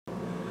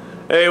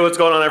Hey, what's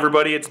going on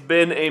everybody? It's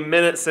been a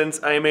minute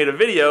since I made a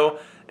video,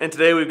 and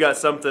today we've got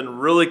something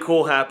really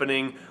cool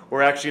happening.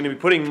 We're actually going to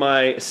be putting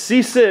my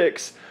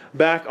C6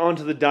 back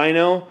onto the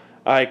dyno.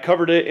 I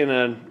covered it in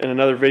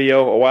another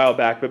video a while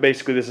back, but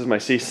basically this is my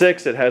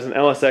C6. It has an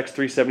LSX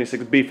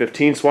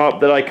 376B15 swap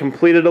that I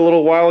completed a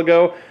little while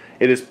ago.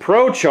 It is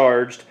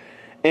Procharged,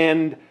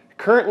 and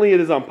currently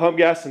it is on pump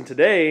gas, and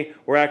today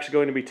we're actually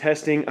going to be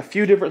testing a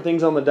few different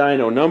things on the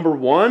dyno. Number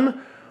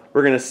one,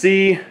 we're going to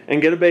see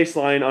and get a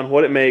baseline on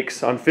what it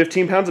makes on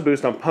 15 pounds of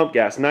boost on pump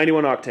gas,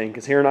 91 octane,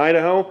 because here in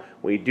Idaho,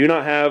 we do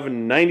not have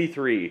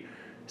 93.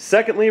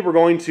 Secondly, we're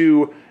going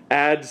to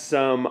add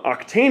some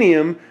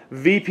Octanium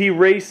VP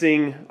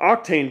Racing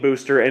Octane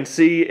booster and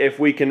see if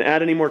we can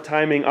add any more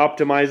timing,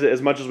 optimize it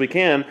as much as we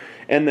can.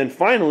 And then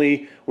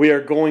finally, we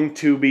are going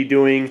to be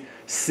doing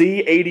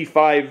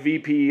C85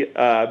 VP,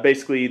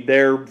 basically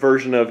their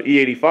version of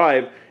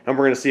E85, and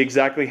we're going to see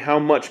exactly how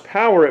much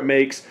power it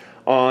makes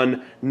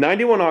on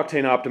 91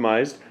 octane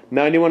optimized,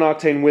 91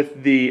 octane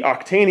with the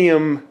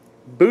Octanium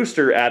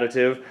booster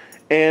additive,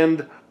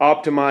 and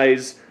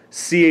optimize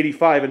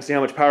C85 and see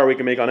how much power we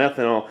can make on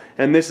ethanol.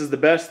 And this is the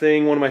best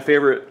thing, one of my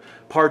favorite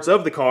parts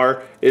of the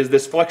car is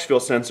this flex fuel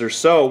sensor.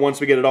 So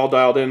once we get it all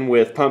dialed in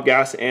with pump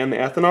gas and the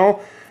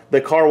ethanol,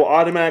 the car will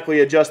automatically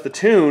adjust the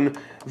tune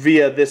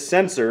via this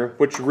sensor,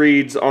 which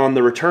reads on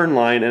the return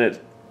line, and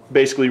it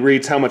basically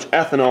reads how much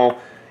ethanol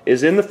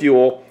is in the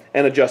fuel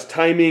and adjust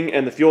timing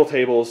and the fuel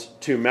tables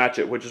to match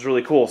it, which is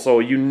really cool. So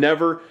you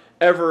never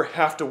ever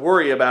have to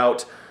worry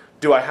about,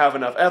 do I have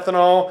enough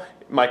ethanol?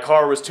 My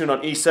car was tuned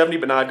on E70,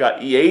 but now I've got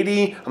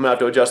E80. I'm gonna have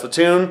to adjust the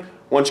tune.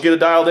 Once you get it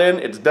dialed in,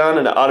 it's done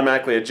and it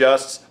automatically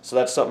adjusts. So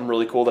that's something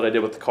really cool that I did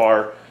with the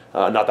car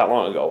not that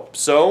long ago.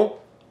 So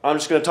I'm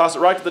just gonna toss it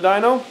right to the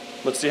dyno.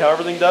 Let's see how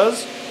everything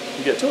does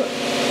and get to it.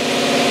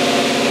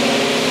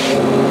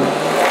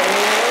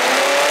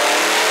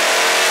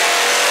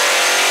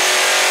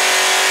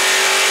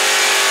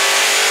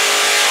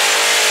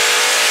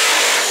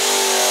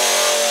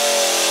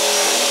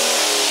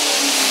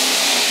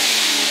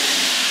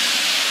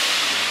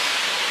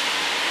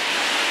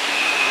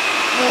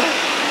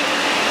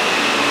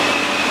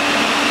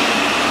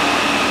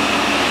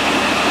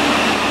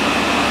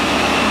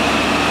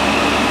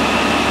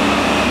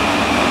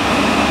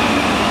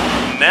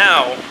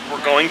 Now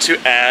we're going to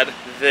add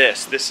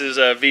this. This is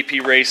a VP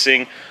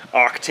Racing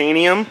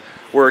Octanium.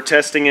 We're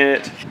testing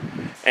it,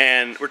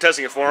 and we're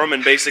testing it for them.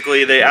 And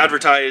basically, they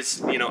advertise,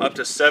 up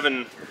to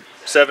seven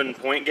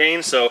point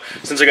gain. So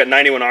since I got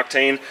 91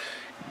 octane,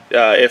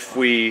 if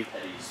we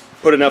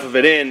put enough of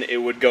it in, it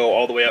would go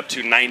all the way up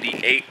to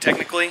 98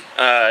 technically.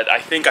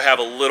 I think I have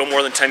a little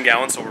more than 10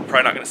 gallons, so we're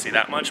probably not going to see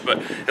that much. But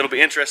it'll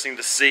be interesting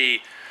to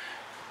see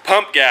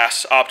pump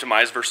gas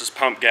optimized versus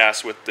pump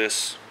gas with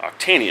this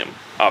Octanium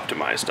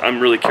optimized.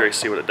 I'm really curious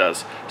to see what it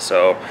does.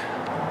 So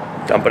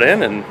dump it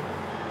in and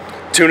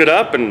tune it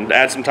up and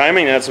add some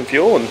timing, add some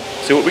fuel, and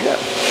see what we got.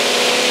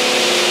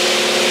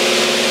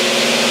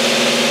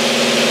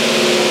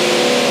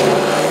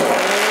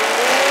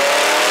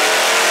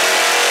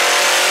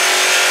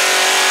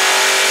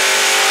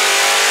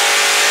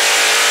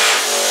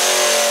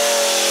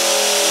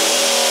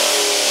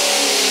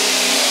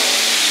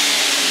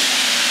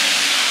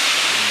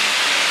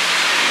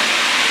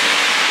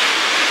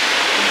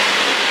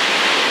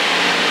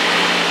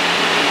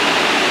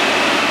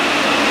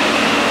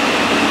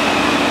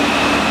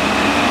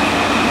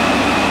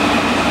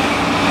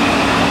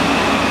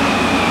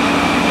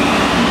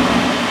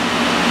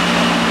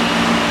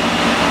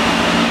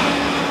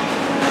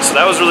 So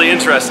that was really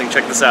interesting.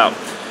 Check this out.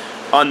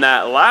 On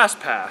that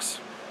last pass,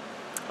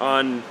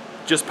 on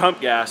just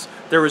pump gas,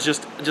 there was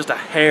just a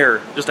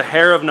hair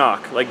of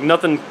knock. Like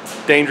nothing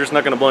dangerous,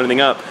 not going to blow anything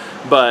up.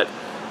 But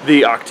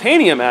the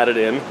Octanium added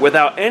in,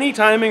 without any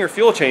timing or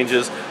fuel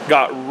changes,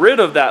 got rid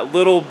of that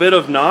little bit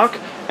of knock,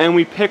 and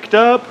we picked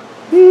up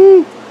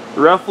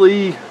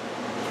roughly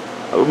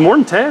more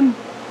than 10.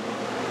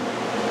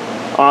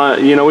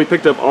 We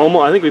picked up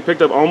almost. I think we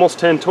picked up almost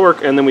 10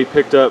 torque, and then we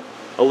picked up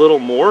a little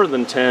more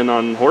than 10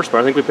 on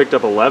horsepower. I think we picked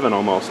up 11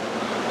 almost.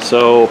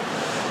 So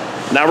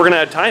now we're gonna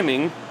add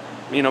timing,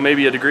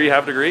 maybe a degree,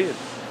 half degree,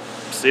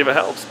 see if it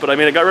helps. But I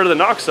mean, it got rid of the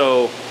knock,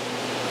 so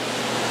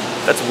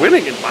that's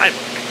winning in my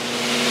book.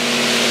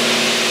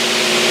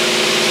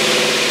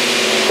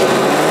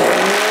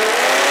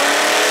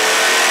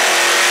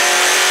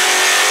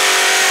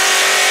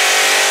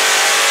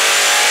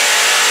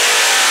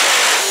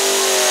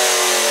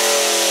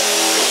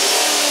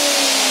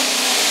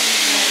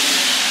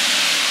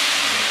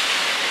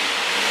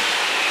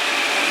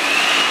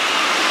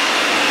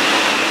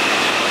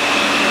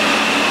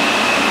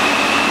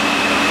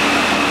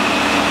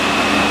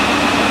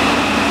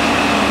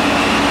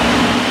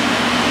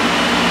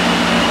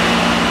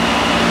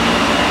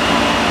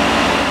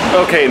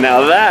 Okay,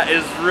 now that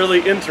is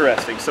really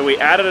interesting. So we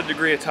added a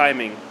degree of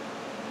timing,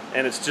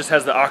 and it just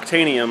has the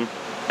Octanium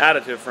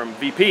additive from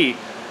VP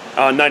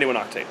on 91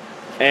 octane.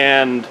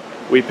 And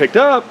we picked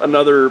up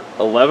another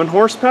 11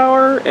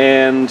 horsepower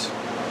and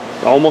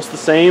almost the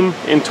same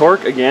in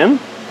torque again.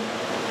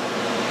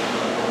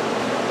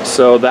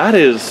 So that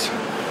is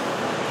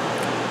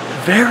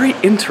very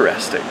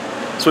interesting.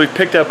 So we've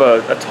picked up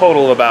a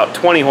total of about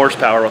 20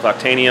 horsepower with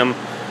Octanium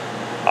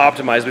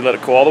optimized. We let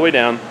it cool all the way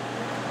down.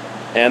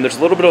 And there's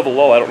a little bit of a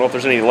lull. I don't know if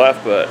there's any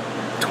left, but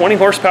 20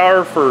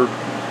 horsepower for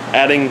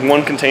adding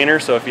one container.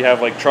 So if you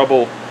have like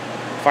trouble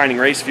finding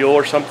race fuel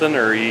or something,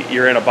 or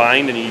you're in a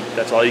bind and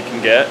that's all you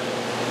can get,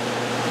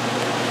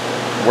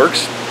 it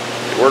works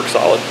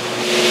solid.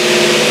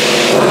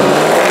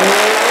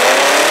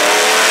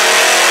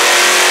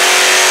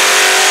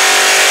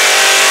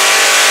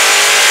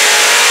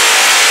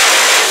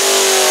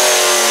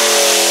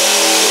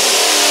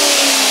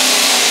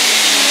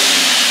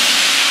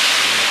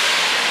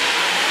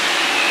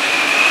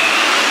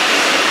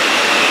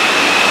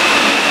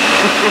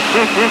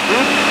 So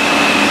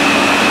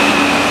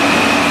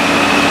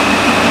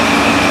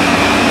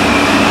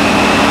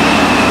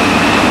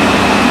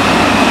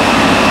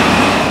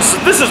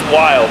this is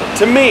wild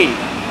to me,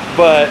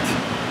 but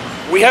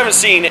we haven't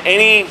seen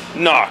any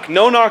knock,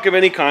 no knock of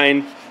any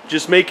kind,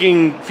 just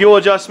making fuel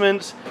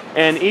adjustments,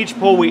 and each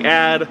pull we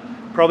add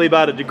probably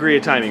about a degree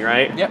of timing,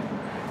 right? Yep.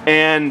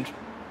 And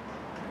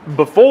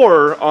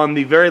before, on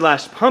the very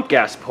last pump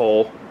gas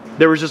pull,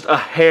 there was just a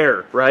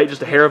hair, right?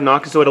 Just a hair of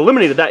knock, so it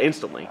eliminated that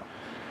instantly.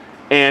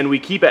 And you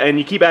keep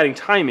adding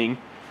timing.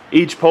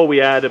 Each pull we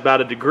add about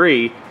a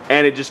degree,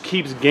 and it just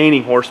keeps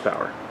gaining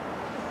horsepower.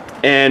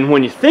 And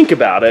when you think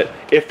about it,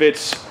 if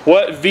it's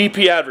what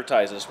VP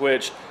advertises,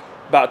 which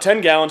about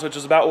 10 gallons, which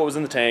is about what was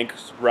in the tank,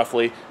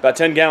 roughly, about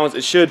 10 gallons,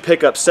 it should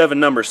pick up 7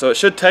 numbers. So it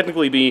should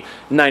technically be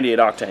 98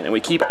 octane. And we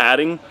keep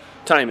adding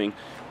timing,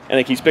 and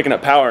it keeps picking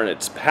up power, and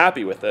it's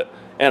happy with it.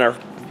 And our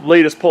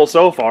latest pull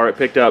so far, it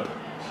picked up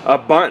a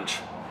bunch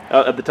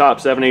at the top,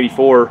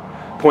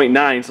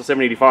 784.9, so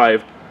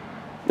 785.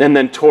 And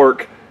then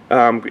torque,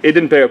 it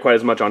didn't pick up quite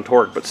as much on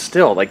torque, but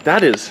still, like,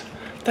 that's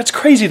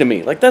crazy to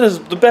me. Like, that is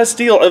the best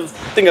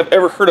thing I've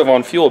ever heard of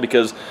on fuel,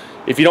 because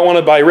if you don't want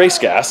to buy race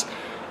gas,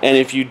 and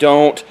if you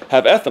don't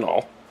have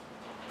ethanol,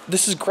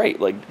 this is great.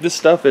 Like, this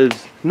stuff is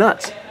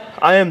nuts.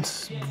 I am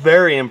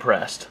very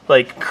impressed,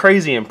 like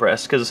crazy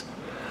impressed, because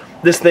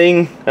this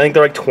thing, I think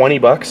they're like 20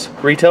 bucks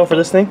retail for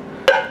this thing.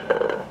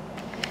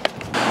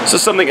 So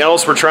something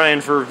else we're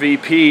trying for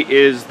VP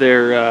is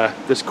their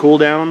this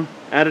Cooldown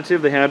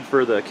Additive they had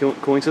for the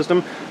cooling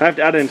system. I have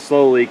to add it in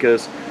slowly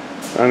because,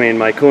 I mean,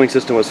 my cooling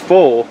system was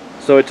full,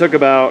 so it took I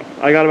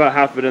got about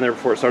half of it in there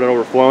before it started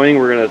overflowing.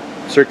 We're gonna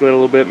circulate a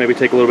little bit, maybe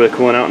take a little bit of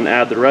coolant out and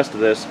add the rest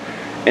of this,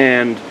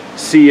 and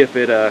see if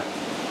it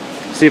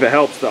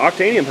helps. The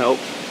Octanium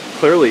helped,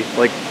 clearly,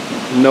 like,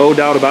 no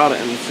doubt about it,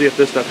 and see if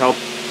this stuff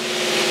helps.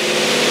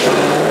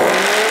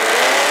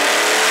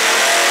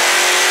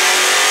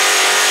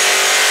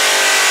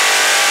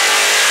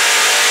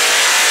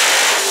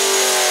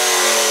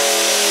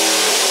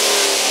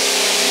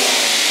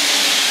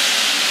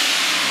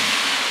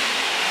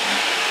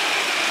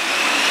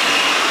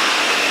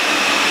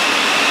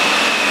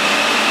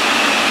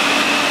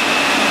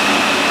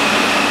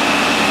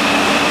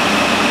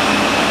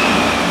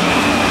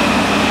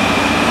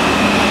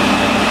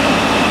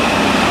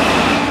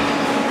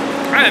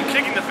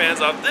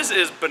 Off. This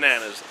is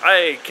bananas.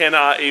 I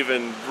cannot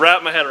even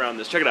wrap my head around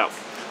this. Check it out.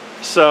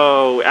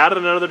 So added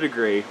another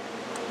degree,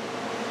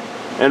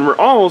 and we're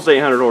almost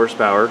 800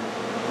 horsepower,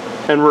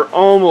 and we're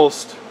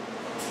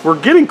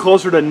getting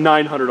closer to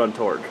 900 on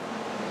torque.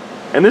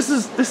 And this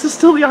is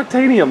still the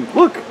Octanium.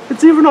 Look,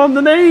 it's even on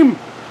the name.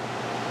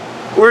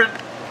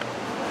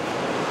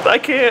 I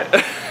can't.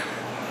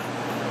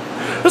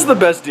 This is the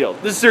best deal.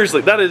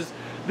 Seriously, that is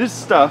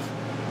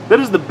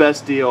the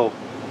best deal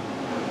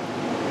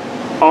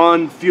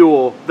on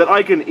fuel that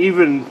I can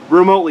even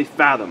remotely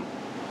fathom.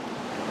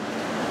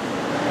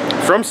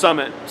 From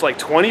Summit, it's like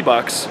 20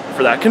 bucks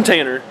for that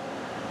container,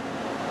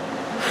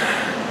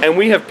 and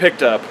we have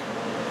picked up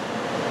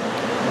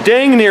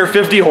dang near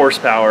 50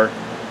 horsepower,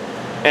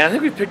 and I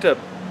think we've picked up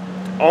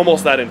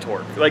almost that in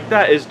torque. Like,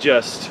 that is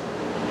just,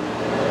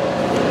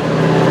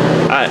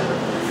 I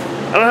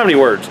don't have any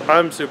words.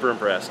 I'm super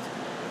impressed.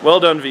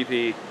 Well done,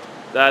 VP.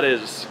 That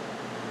is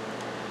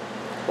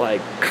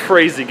like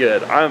crazy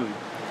good.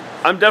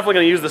 I'm definitely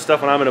going to use this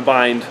stuff when I'm in a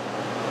bind,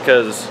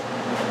 because,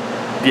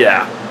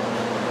 yeah,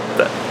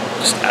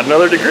 just add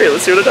another degree.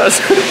 Let's see what it does.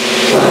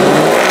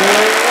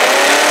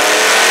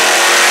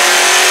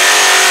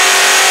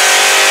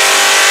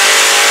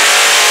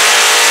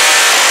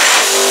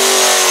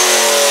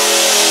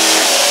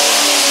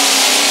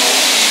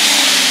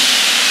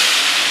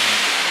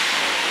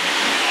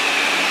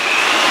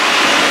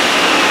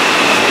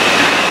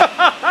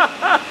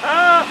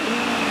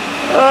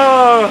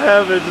 Oh,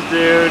 heavens,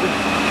 dude.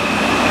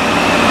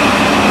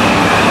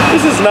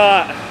 This is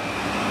not,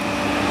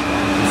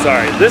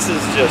 sorry, this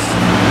is just,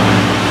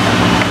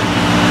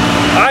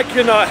 I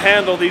cannot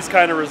handle these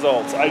kind of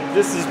results.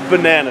 This is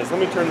bananas.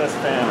 Let me turn this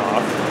fan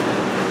off.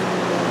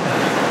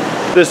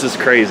 This is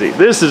crazy.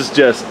 This is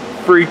just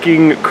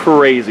freaking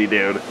crazy,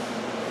 dude.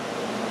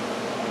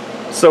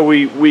 So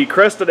we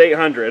crested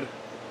 800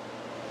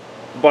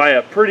 by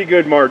a pretty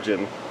good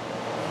margin,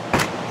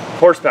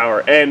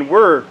 horsepower, and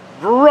we're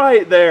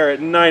right there at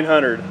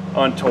 900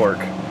 on torque.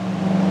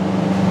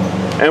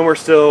 And we're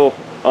still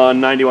on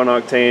 91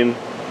 octane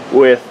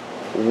with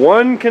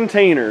one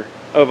container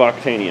of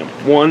Octanium,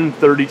 one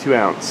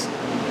 32-ounce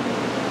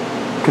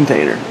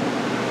container.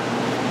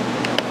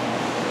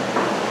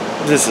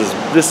 This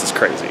is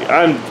crazy.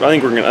 I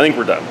think we're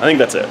done. I think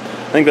that's it.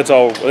 I think that's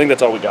all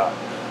we got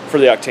for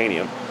the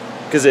Octanium,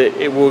 because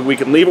we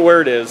can leave it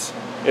where it is.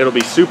 It'll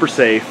be super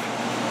safe,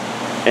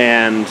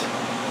 and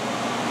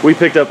we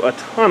picked up a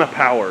ton of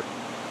power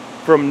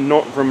from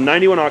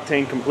 91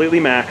 octane completely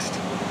maxed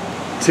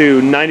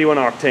to 91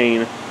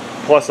 octane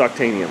plus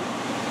Octanium.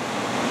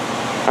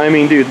 I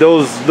mean, dude,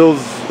 those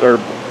are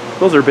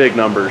big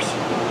numbers.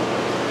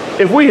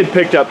 If we had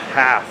picked up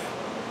half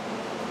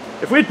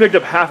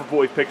of what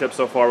we've picked up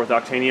so far with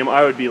Octanium,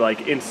 I would be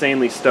like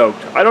insanely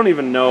stoked. I don't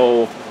even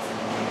know.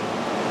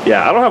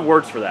 Yeah, I don't have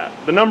words for that.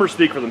 The numbers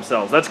speak for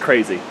themselves. That's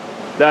crazy.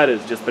 That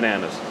is just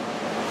bananas.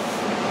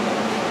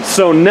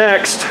 So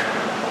next,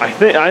 I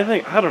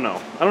don't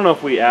know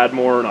if we add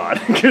more or not,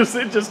 because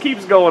it just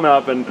keeps going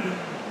up, and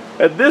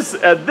at this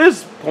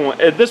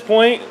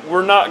point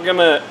we're not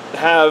gonna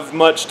have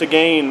much to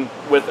gain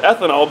with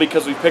ethanol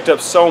because we picked up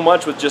so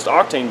much with just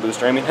octane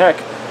booster. I mean,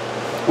 heck,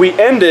 we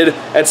ended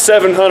at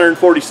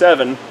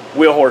 747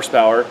 wheel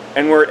horsepower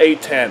and we're at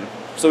 810.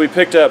 So we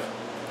picked up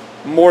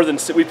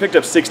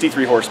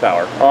 63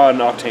 horsepower on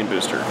octane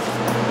booster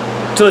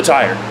to the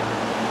tire.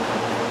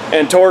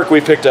 And torque,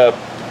 we picked up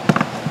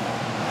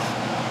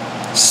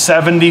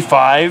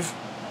 75.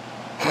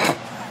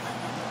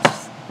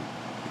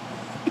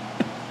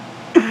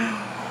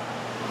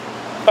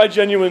 I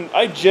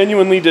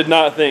genuinely did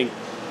not think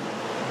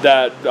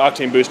that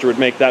octane booster would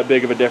make that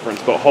big of a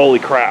difference, but holy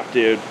crap,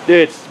 dude.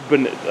 It's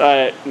been,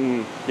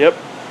 yep.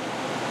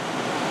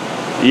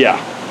 Yeah,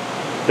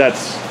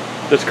 that's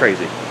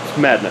crazy. It's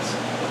madness.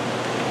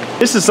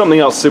 This is something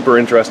else super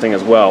interesting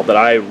as well that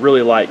I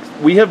really like.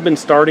 We have been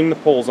starting the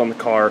pulls on the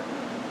car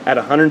at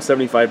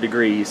 175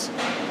 degrees.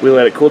 We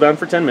let it cool down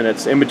for 10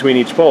 minutes in between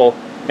each pull,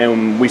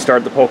 and we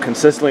start the pull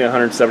consistently at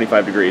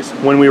 175 degrees.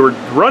 When we were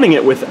running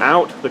it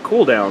without the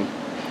cool down,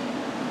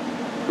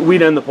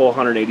 we'd end the pull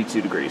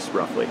 182 degrees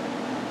roughly.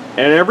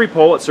 And every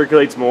pull it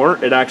circulates more,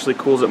 it actually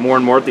cools it more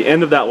and more. At the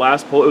end of that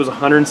last pull, it was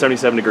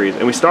 177 degrees,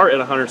 and we start at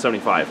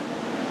 175.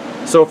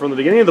 So from the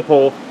beginning of the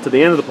pull to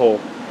the end of the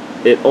pull,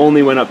 it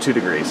only went up 2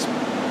 degrees.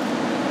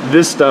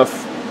 This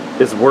stuff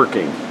is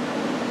working.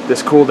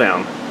 This cool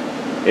down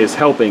is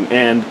helping,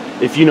 and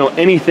if you know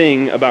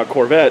anything about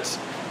Corvettes,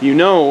 you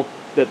know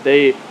that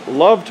they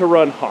love to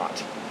run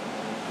hot,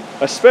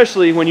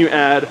 especially when you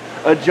add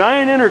a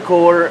giant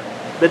intercooler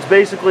that's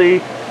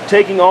basically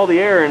taking all the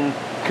air and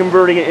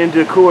converting it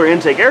into cooler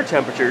intake air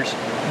temperatures,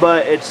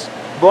 but it's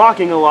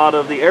blocking a lot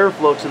of the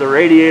airflow to the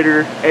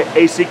radiator,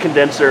 AC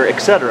condenser,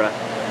 etc.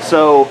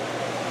 So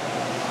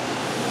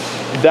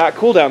that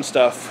cool down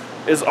stuff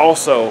is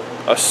also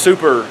a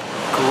super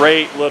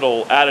great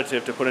little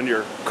additive to put into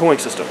your cooling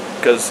system,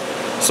 because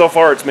so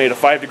far it's made a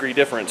 5-degree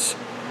difference,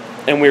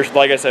 and we're,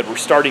 like I said, we're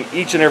starting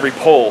each and every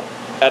pull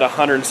at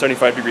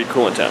 175 degree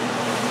coolant temp.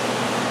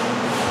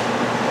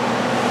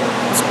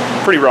 It's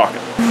pretty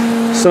rocking.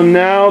 So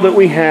now that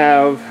we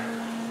have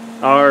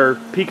our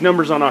peak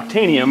numbers on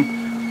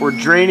Octanium, we're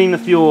draining the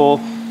fuel.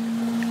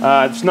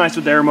 It's nice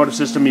with the Aeromotive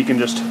system, you can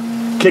just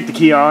kick the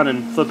key on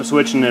and flip a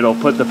switch and it'll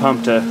put the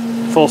pump to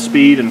full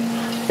speed, and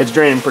it's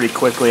draining pretty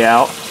quickly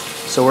out.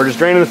 So we're just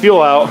draining the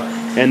fuel out,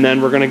 and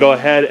then we're going to go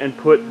ahead and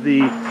put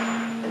the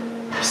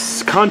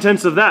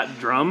contents of that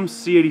drum,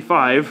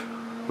 C85,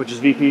 which is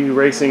VP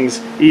Racing's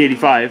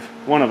E85,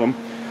 one of them,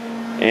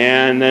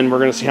 and then we're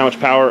going to see how much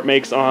power it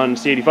makes on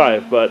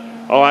C85. But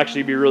I'll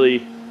actually be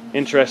really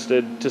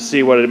interested to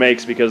see what it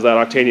makes, because that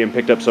Octanium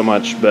picked up so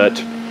much. But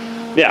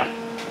yeah,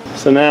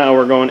 so now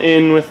we're going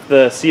in with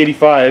the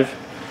C85.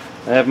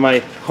 I have my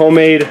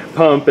homemade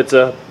pump. It's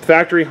a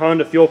factory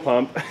Honda fuel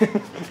pump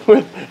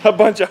with a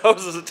bunch of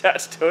hoses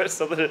attached to it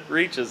so that it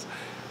reaches,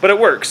 but it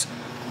works.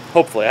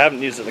 Hopefully. I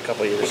haven't used it in a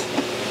couple of years.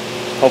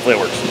 Hopefully it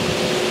works.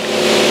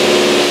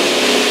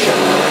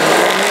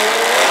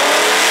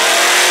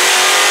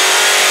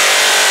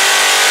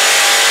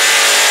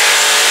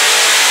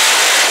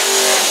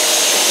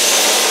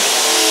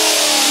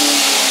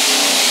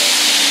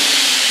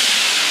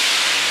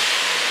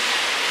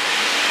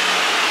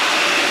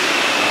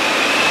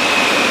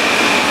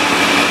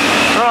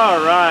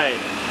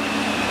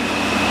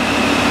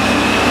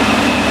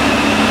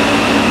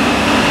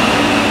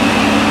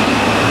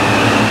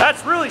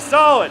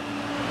 Solid.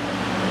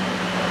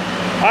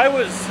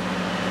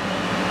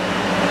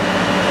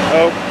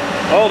 Oh,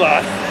 hold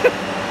on.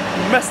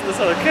 I'm messing this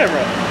other camera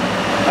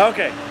up.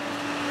 Okay,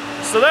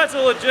 so that's a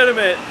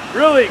legitimate,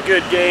 really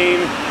good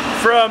gain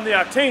from the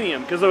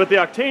Octanium, because with the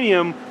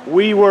Octanium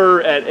we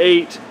were at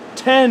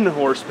 810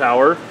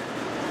 horsepower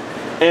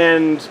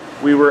and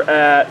we were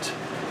at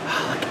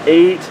like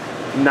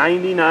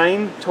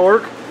 899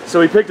 torque, so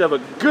we picked up a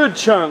good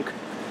chunk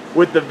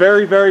with the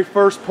very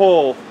first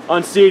pull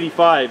on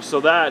C85, so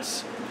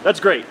that's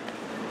great.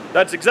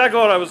 That's exactly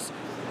what I was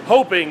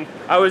hoping.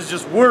 I was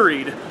just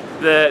worried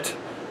that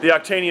the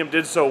Octanium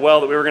did so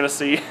well that we were going to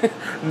see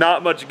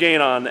not much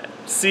gain on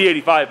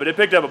C85, but it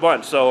picked up a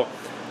bunch. So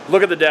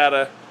look at the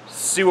data,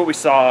 see what we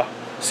saw,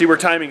 see where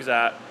timing's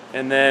at,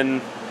 and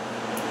then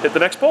hit the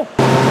next pull.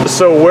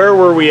 So where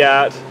were we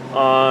at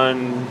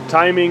on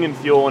timing and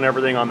fuel and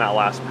everything on that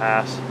last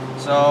pass?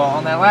 So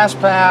on that last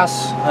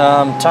pass,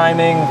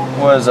 timing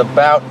was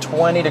about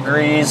 20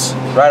 degrees,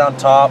 right on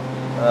top.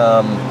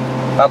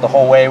 About the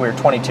whole way, we were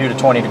 22 to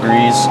 20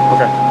 degrees.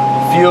 Okay.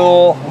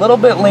 Fuel, a little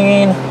bit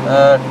lean.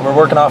 We're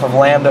working off of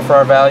lambda for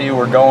our value.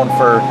 We're going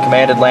for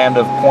commanded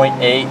lambda of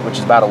 0.8, which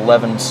is about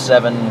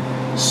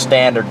 11.7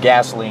 standard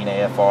gasoline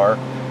AFR.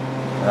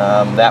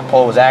 That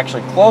pull was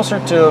actually closer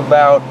to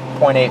about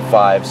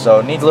 0.85, so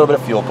it needs a little bit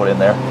of fuel put in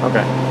there.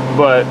 Okay,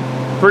 but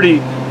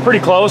pretty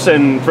close,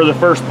 and for the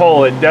first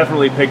pull, it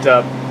definitely picked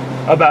up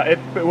about,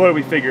 what do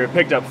we figure? It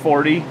picked up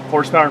 40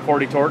 horsepower and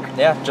 40 torque?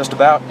 Yeah, just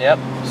about, yep.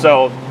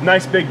 So,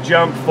 nice big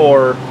jump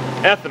for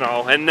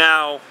ethanol, and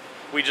now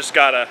we just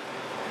gotta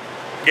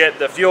get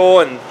the fuel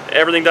and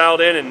everything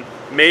dialed in, and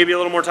maybe a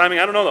little more timing.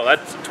 I don't know though.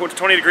 That's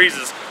 20 degrees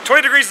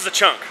is a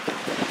chunk.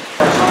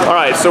 All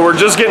right, so we're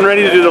just getting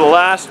ready to do the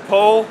last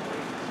pull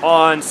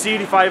on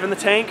C85 in the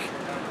tank.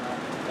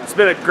 It's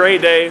been a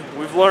great day.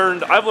 I've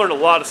learned a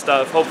lot of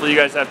stuff. Hopefully you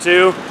guys have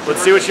too.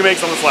 Let's see what she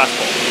makes on this last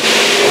pull.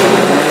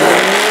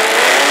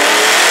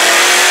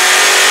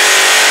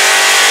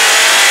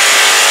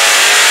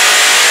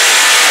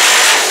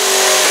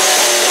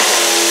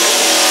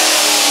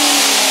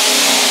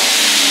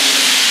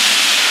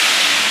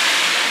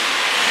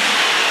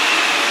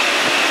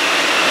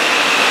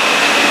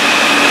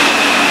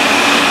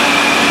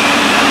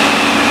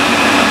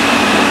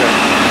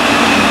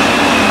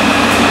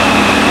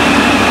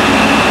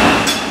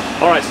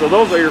 So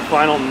those are your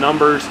final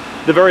numbers.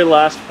 The very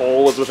last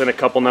pull was within a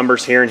couple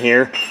numbers here and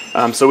here,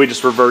 so we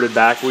just reverted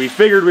back. We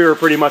figured we were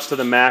pretty much to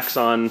the max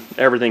on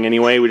everything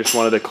anyway. We just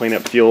wanted to clean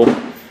up fuel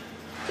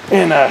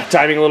and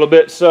timing a little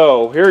bit.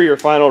 So here are your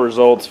final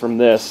results from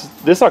this.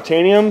 This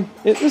Octanium,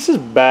 this is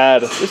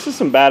bad. This is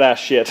some badass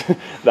shit.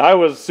 I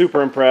was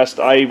super impressed.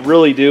 I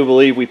really do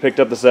believe we picked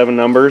up the 7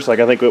 numbers. Like,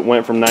 I think it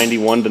went from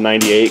 91 to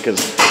 98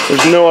 because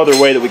there's no other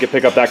way that we could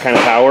pick up that kind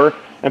of power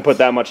and put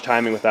that much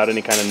timing without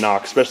any kind of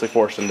knock, especially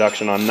forced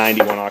induction on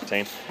 91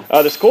 octane.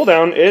 This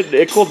cooldown,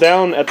 it cooled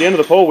down at the end of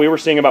the pull. We were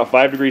seeing about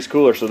 5 degrees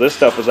cooler, so this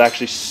stuff was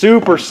actually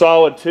super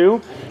solid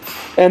too.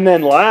 And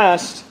then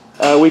last,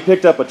 we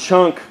picked up a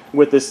chunk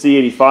with this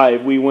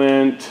C85. We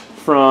went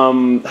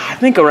from, I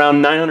think,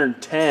 around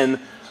 910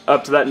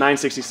 up to that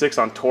 966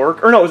 on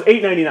torque. Or no, it was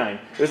 899.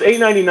 It was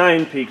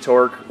 899 peak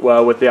torque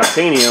with the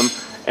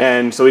Octanium,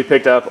 and so we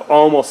picked up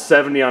almost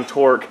 70 on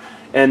torque,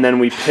 and then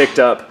we picked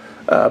up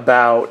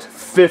about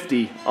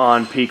 50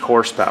 on peak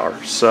horsepower.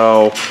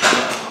 So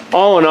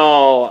all in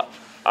all,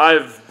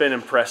 I've been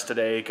impressed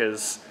today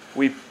because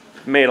we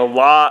made a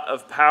lot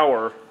of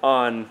power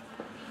on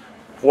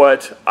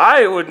what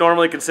I would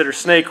normally consider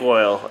snake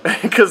oil.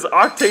 Because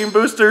octane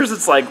boosters,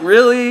 it's like,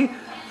 really?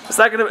 Is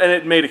that gonna? And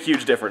it made a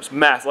huge difference,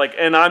 math. Like,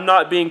 and I'm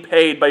not being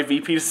paid by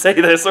VP to say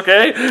this,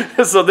 okay?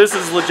 So this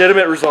is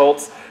legitimate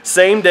results.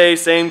 Same day,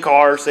 same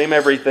car, same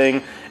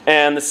everything,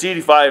 and the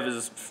C85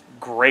 is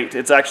great.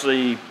 It's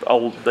actually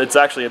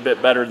a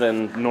bit better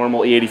than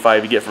normal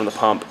E85 you get from the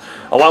pump.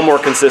 A lot more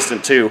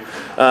consistent too.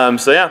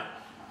 So yeah,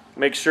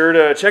 make sure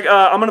to check.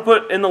 I'm gonna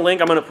put in the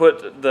link. I'm gonna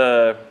put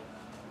a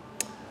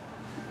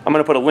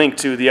link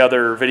to the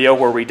other video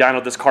where we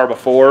dynoed this car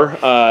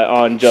before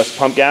on just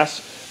pump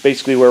gas,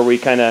 basically where we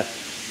kind of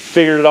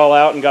figured it all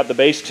out and got the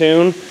base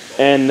tune.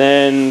 And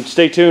then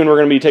stay tuned. We're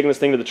gonna be taking this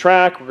thing to the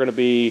track. We're gonna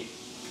be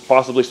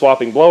possibly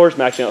swapping blowers,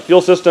 maxing out the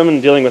fuel system,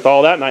 and dealing with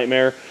all that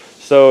nightmare.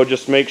 So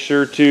just make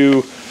sure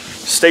to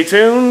stay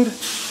tuned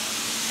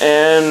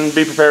and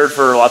be prepared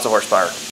for lots of horsepower.